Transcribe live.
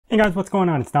Hey guys, what's going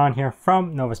on? It's Don here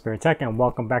from Novaspirit Tech and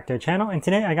welcome back to our channel. And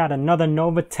today I got another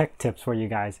Nova Tech tips for you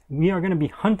guys. We are going to be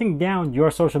hunting down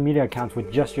your social media accounts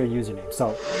with just your username.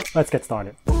 So let's get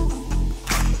started.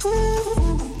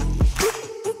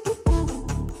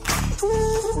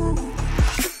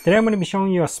 Today I'm going to be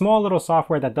showing you a small little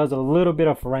software that does a little bit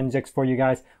of forensics for you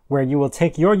guys, where you will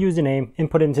take your username,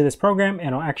 input it into this program, and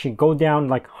it'll actually go down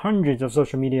like hundreds of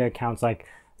social media accounts like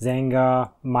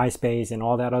Zanga, MySpace, and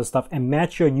all that other stuff, and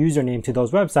match your username to those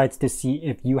websites to see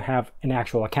if you have an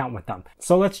actual account with them.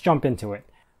 So let's jump into it.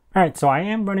 Alright, so I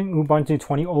am running Ubuntu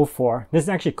 20.04. This is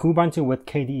actually Kubuntu with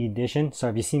KDE Edition. So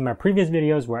if you've seen my previous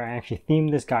videos where I actually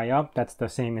themed this guy up, that's the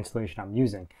same installation I'm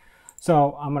using.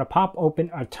 So I'm going to pop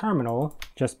open a terminal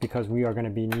just because we are going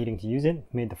to be needing to use it.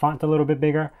 Made the font a little bit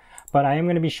bigger, but I am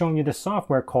going to be showing you the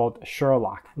software called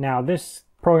Sherlock. Now this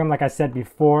program, like I said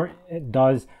before, it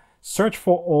does search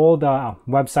for all the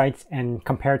websites and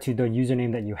compare to the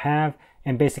username that you have,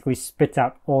 and basically spits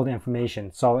out all the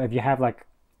information. So if you have like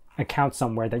accounts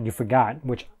somewhere that you forgot,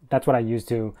 which that's what I use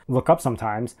to look up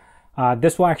sometimes,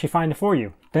 this will actually find it for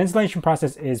you. The installation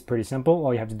process is pretty simple.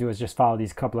 All you have to do is just follow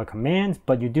these couple of commands,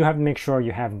 but you do have to make sure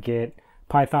you have git,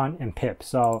 python, and pip.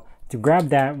 So to grab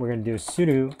that, we're going to do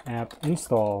sudo apt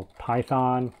install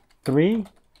python 3-pip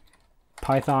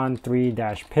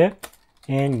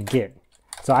and git.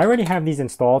 So I already have these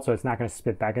installed, so it's not going to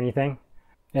spit back anything.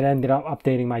 It ended up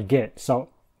updating my git. So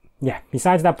yeah,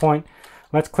 besides that point,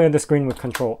 let's clear the screen with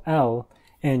Control L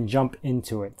and jump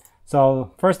into it.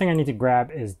 So first thing I need to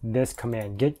grab is this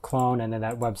command, git clone, and then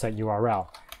that website URL.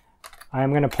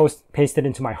 I'm going to paste it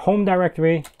into my home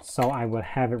directory, so I will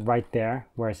have it right there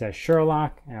where it says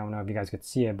Sherlock. I don't know if you guys could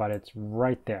see it, but it's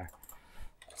right there.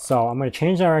 So I'm going to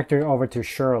change the directory over to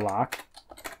Sherlock.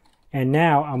 And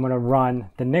now I'm going to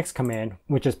run the next command,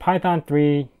 which is python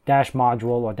 3-module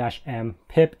or -m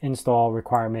pip install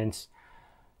requirements.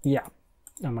 Yeah,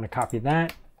 I'm going to copy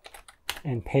that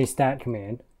and paste that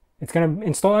command. It's going to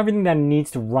install everything that it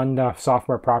needs to run the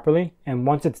software properly. And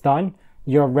once it's done,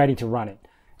 you're ready to run it.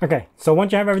 Okay, so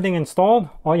once you have everything installed,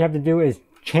 all you have to do is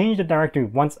change the directory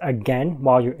once again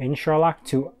while you're in Sherlock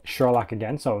to Sherlock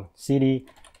again. So cd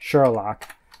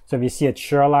Sherlock. So if you see it,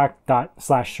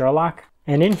 Sherlock./Sherlock.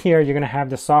 And in here, you're going to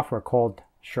have the software called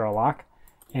Sherlock,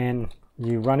 and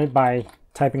you run it by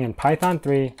typing in python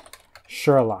 3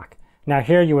 Sherlock. Now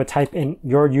here you would type in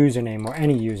your username or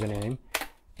any username,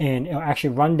 and it'll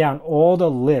actually run down all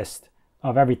the list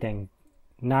of everything,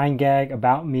 9gag,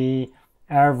 about me,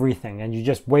 everything. And you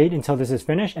just wait until this is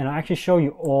finished, and it'll actually show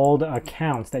you all the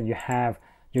accounts that you have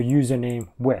your username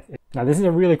with. Now this is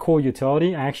a really cool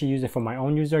utility. I actually use it for my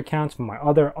own user accounts, for my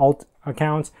other alt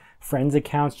accounts, friends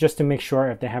accounts, just to make sure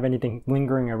if they have anything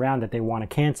lingering around that they want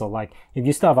to cancel. Like if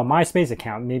you still have a MySpace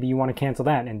account, maybe you want to cancel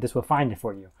that, and this will find it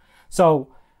for you. So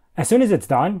as soon as it's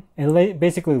done, it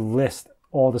basically lists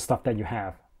all the stuff that you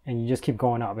have, and you just keep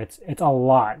going up. It's a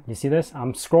lot. You see this?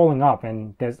 I'm scrolling up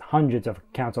and there's hundreds of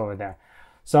accounts over there.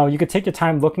 So you could take your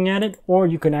time looking at it, or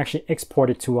you can actually export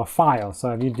it to a file.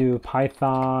 So if you do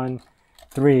python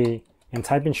 3 and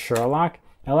type in Sherlock,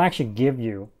 it'll actually give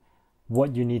you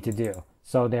what you need to do.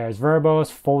 So there's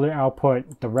verbose, folder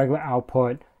output, the regular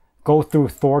output, go through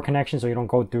Thor connection so you don't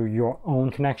go through your own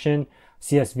connection,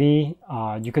 CSV,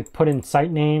 you could put in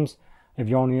site names if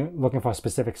you're only looking for a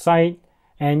specific site,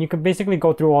 and you could basically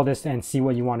go through all this and see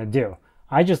what you want to do.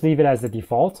 I just leave it as the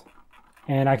default,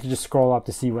 and I can just scroll up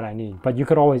to see what I need, but you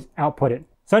could always output it.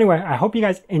 So anyway, I hope you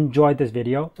guys enjoyed this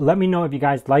video. Let me know if you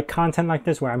guys like content like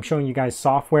this, where I'm showing you guys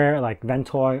software like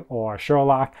Ventoy or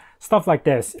Sherlock, stuff like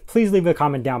this. Please leave a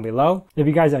comment down below. If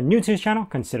you guys are new to this channel,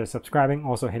 consider subscribing.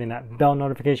 Also hitting that bell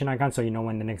notification icon so you know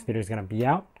when the next video is going to be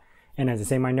out. And as I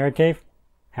say in my nerd cave,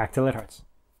 hack till it hurts.